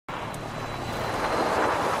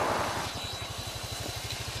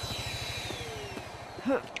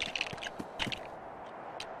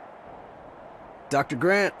Dr.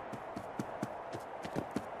 Grant,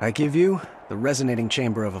 I give you the resonating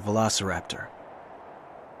chamber of a velociraptor.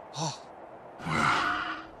 Oh.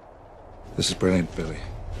 Wow. This is brilliant, Billy.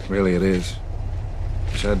 Really, it is.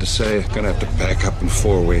 Sad to say, gonna have to pack up in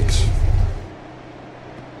 4 weeks.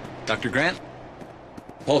 Dr. Grant?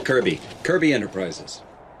 Paul Kirby, Kirby Enterprises.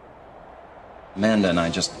 Amanda and I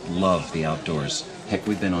just love the outdoors. Heck,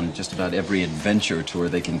 we've been on just about every adventure tour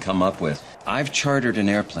they can come up with. I've chartered an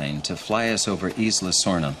airplane to fly us over Isla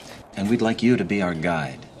Sorna, and we'd like you to be our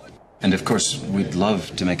guide. And of course, we'd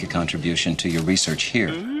love to make a contribution to your research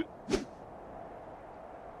here.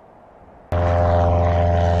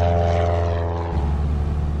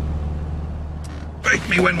 Wake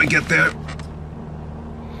me when we get there.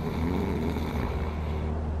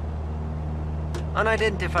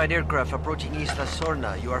 Unidentified aircraft approaching Isla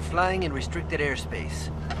Sorna. You are flying in restricted airspace.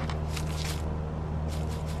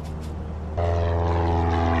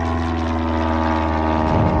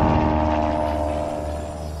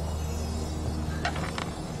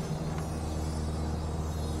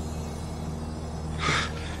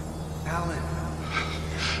 Alan.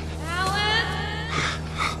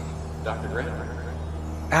 Dr. Grant?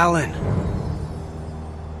 Alan.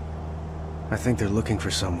 I think they're looking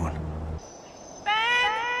for someone.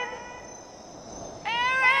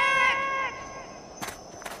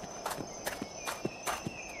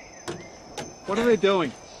 What are they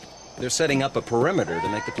doing? They're setting up a perimeter to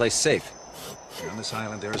make the place safe. On this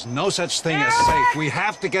island, there is no such thing as safe. We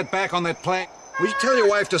have to get back on that plane. Will you tell your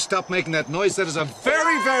wife to stop making that noise? That is a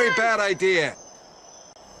very, very bad idea.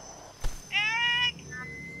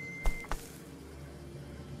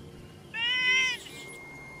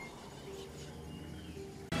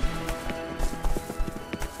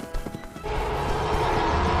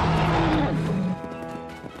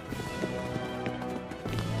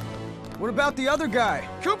 What about the other guy?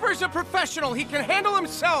 Cooper's a professional. He can handle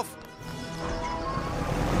himself.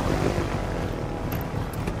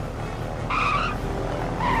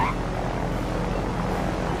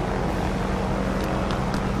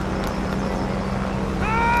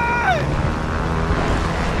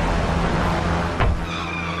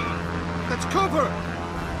 That's Cooper.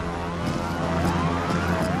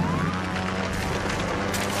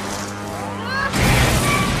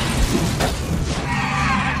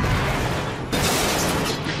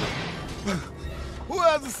 Who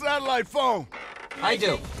has a satellite phone? I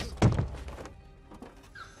do.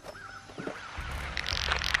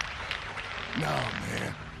 No,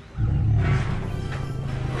 man.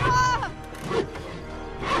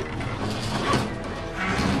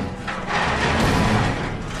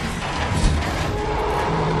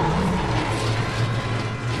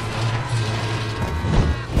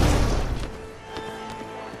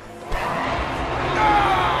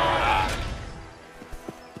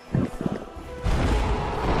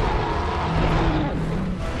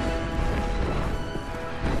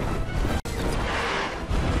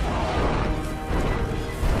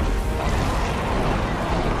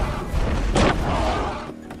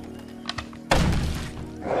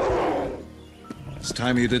 It's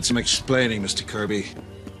time you did some explaining, Mr. Kirby.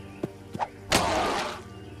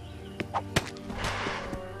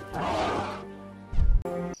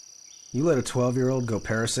 You let a 12-year-old go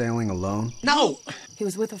parasailing alone? No! He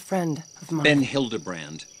was with a friend of mine. Ben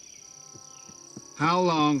Hildebrand. How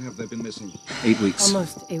long have they been missing? 8 weeks.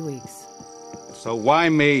 Almost 8 weeks. So why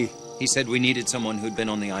me? He said we needed someone who'd been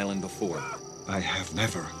on the island before. I have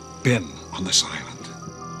never been on this island.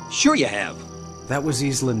 Sure you have. That was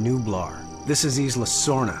Isla Nublar. This is Isla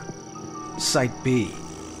Sorna. Site B.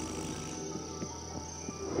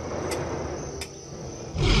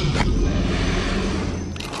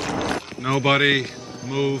 Nobody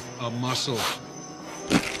move a muscle.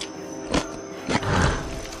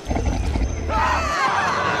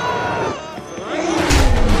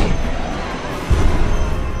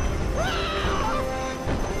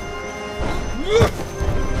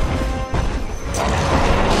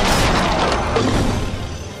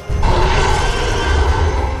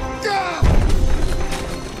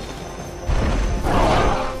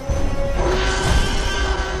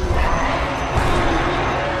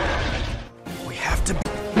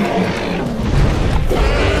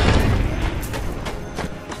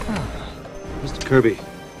 Kirby,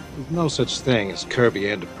 there's no such thing as Kirby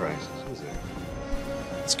Enterprises, is there?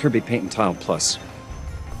 It's Kirby Paint and Tile Plus.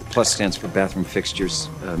 The plus stands for bathroom fixtures.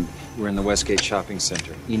 We're in the Westgate Shopping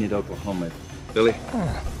Center, Enid, Oklahoma. Billy,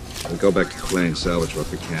 we go back to Clay and salvage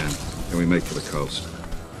what we can, then we make for the coast.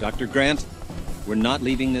 Dr. Grant, we're not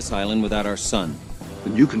leaving this island without our son.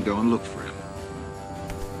 Then you can go and look for him.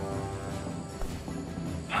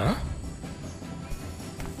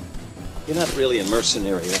 You're not really a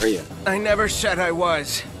mercenary, are you? I never said I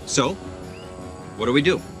was. So? What do we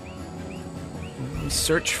do?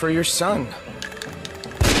 Search for your son.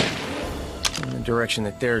 In the direction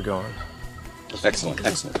that they're going. Excellent,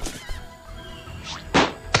 excellent.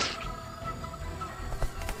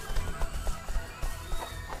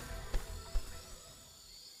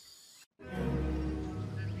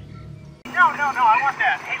 No, I want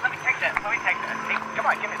that. Hey, let me take that. Hey, come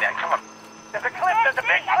on, give me that. Come on. There's a cliff. There's a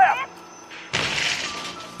big cliff.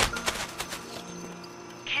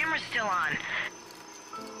 Camera's still on.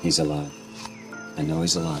 He's alive. I know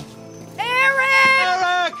he's alive.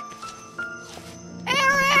 Eric!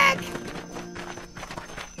 Eric!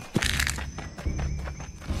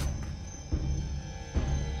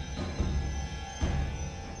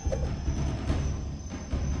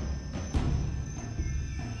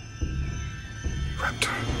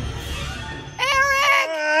 Raptor.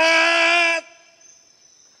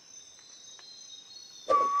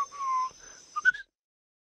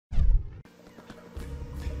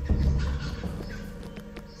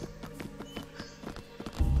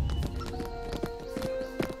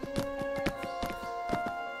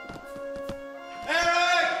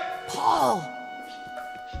 Paul!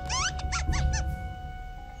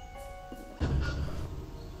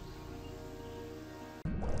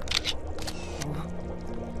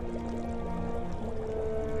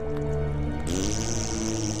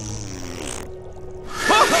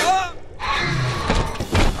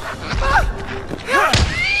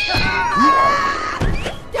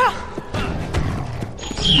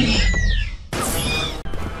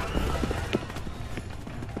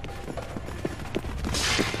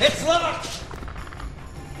 It's locked!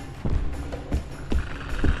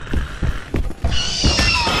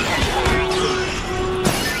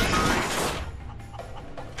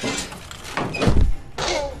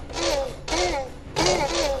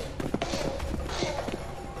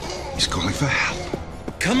 He's calling for help.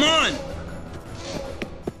 Come on!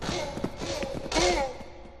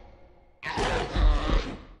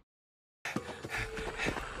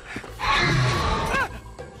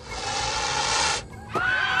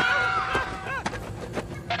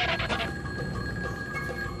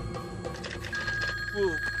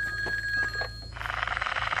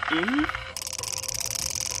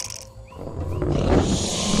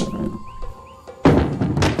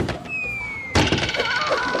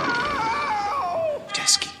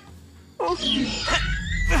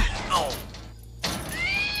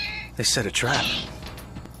 They set a trap.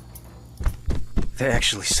 They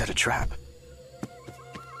actually set a trap.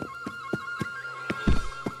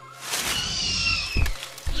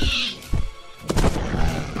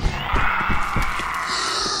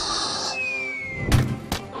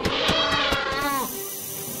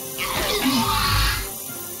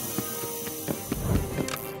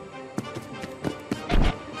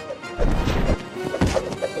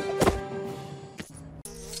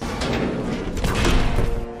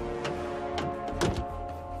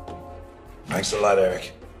 Thanks a lot,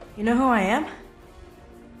 Eric. You know who I am?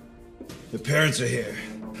 Your parents are here.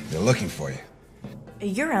 They're looking for you.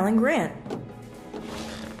 You're Alan Grant.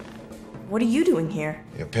 What are you doing here?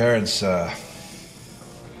 Your parents,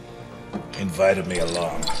 invited me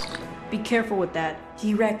along. Be careful with that.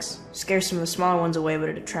 T-Rex scares some of the smaller ones away, but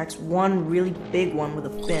it attracts one really big one with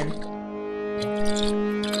a fin.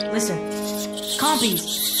 Listen.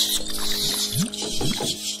 Compies!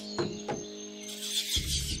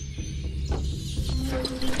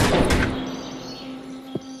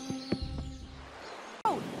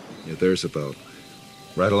 Yeah, there's a boat.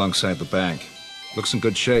 Right alongside the bank. Looks in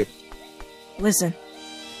good shape. Listen.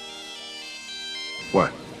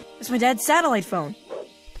 What? It's my dad's satellite phone.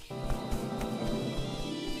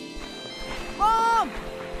 Mom!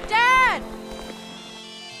 Dad!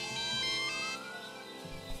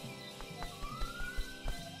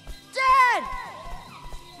 Dad!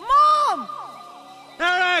 Mom!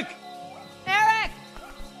 Eric! Eric!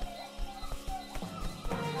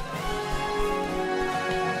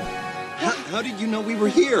 How did you know we were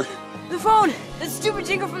here? The phone! That stupid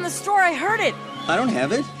jingle from the store, I heard it! I don't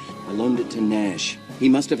have it. I loaned it to Nash. He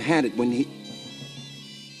must have had it when he...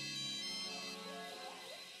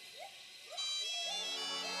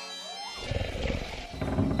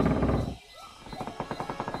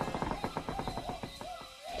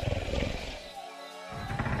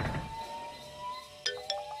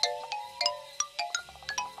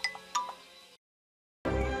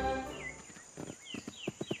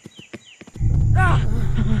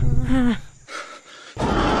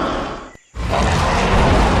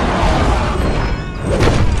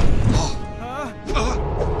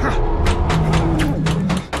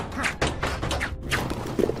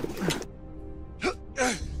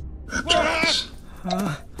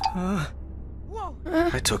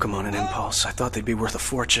 on an impulse. I thought they'd be worth a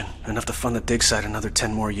fortune, enough to fund the dig site another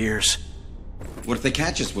 10 more years. What if they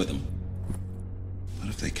catch us with them? What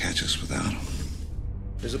if they catch us without them?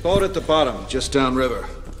 There's a boat at the bottom, just downriver.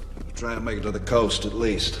 We'll try and make it to the coast, at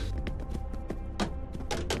least.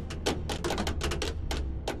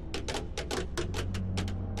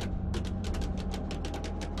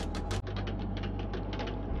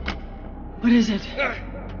 What is it?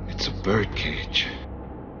 It's a bird cage.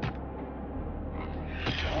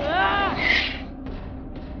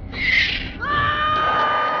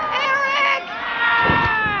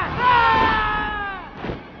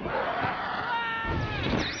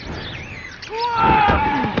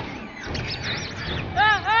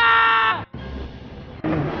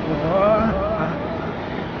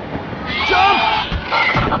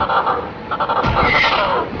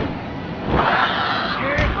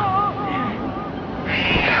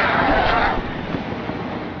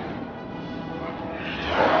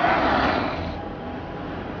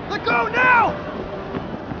 Let go now!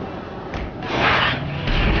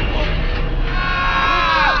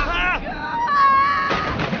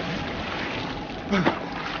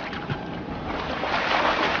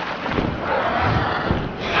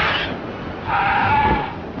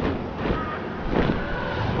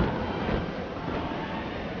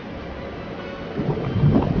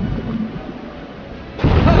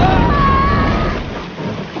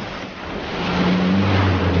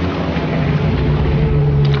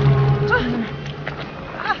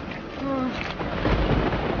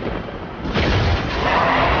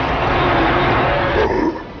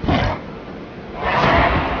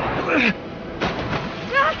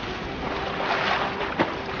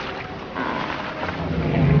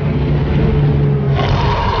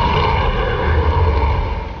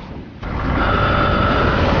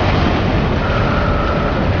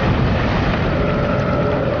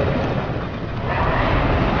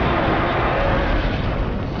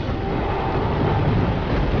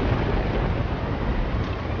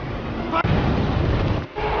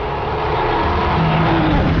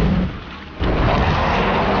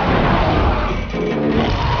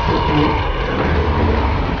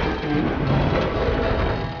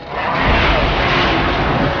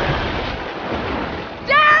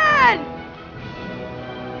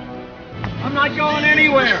 I'm not going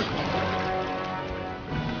anywhere!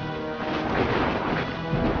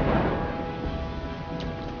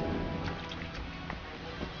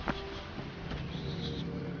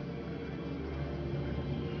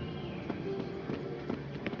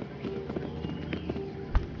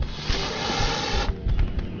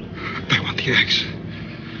 They want the eggs.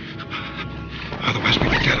 Otherwise,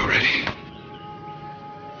 we'd be dead already.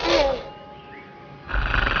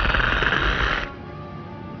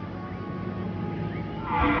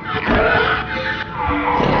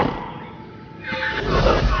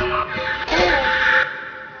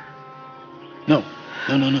 No.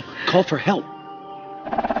 Call for help.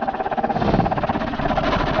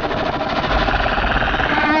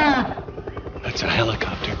 That's a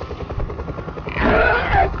helicopter.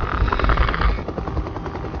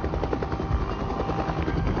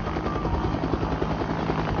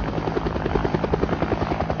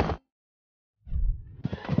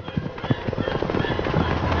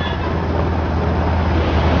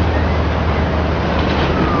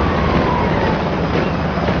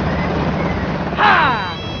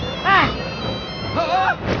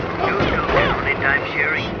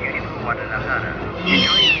 Time-sharing, beautiful Guadalajara. You're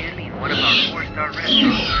joining in one of our 4-star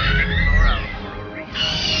restaurants. Explore out for a reason.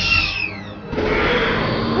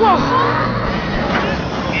 Whoa!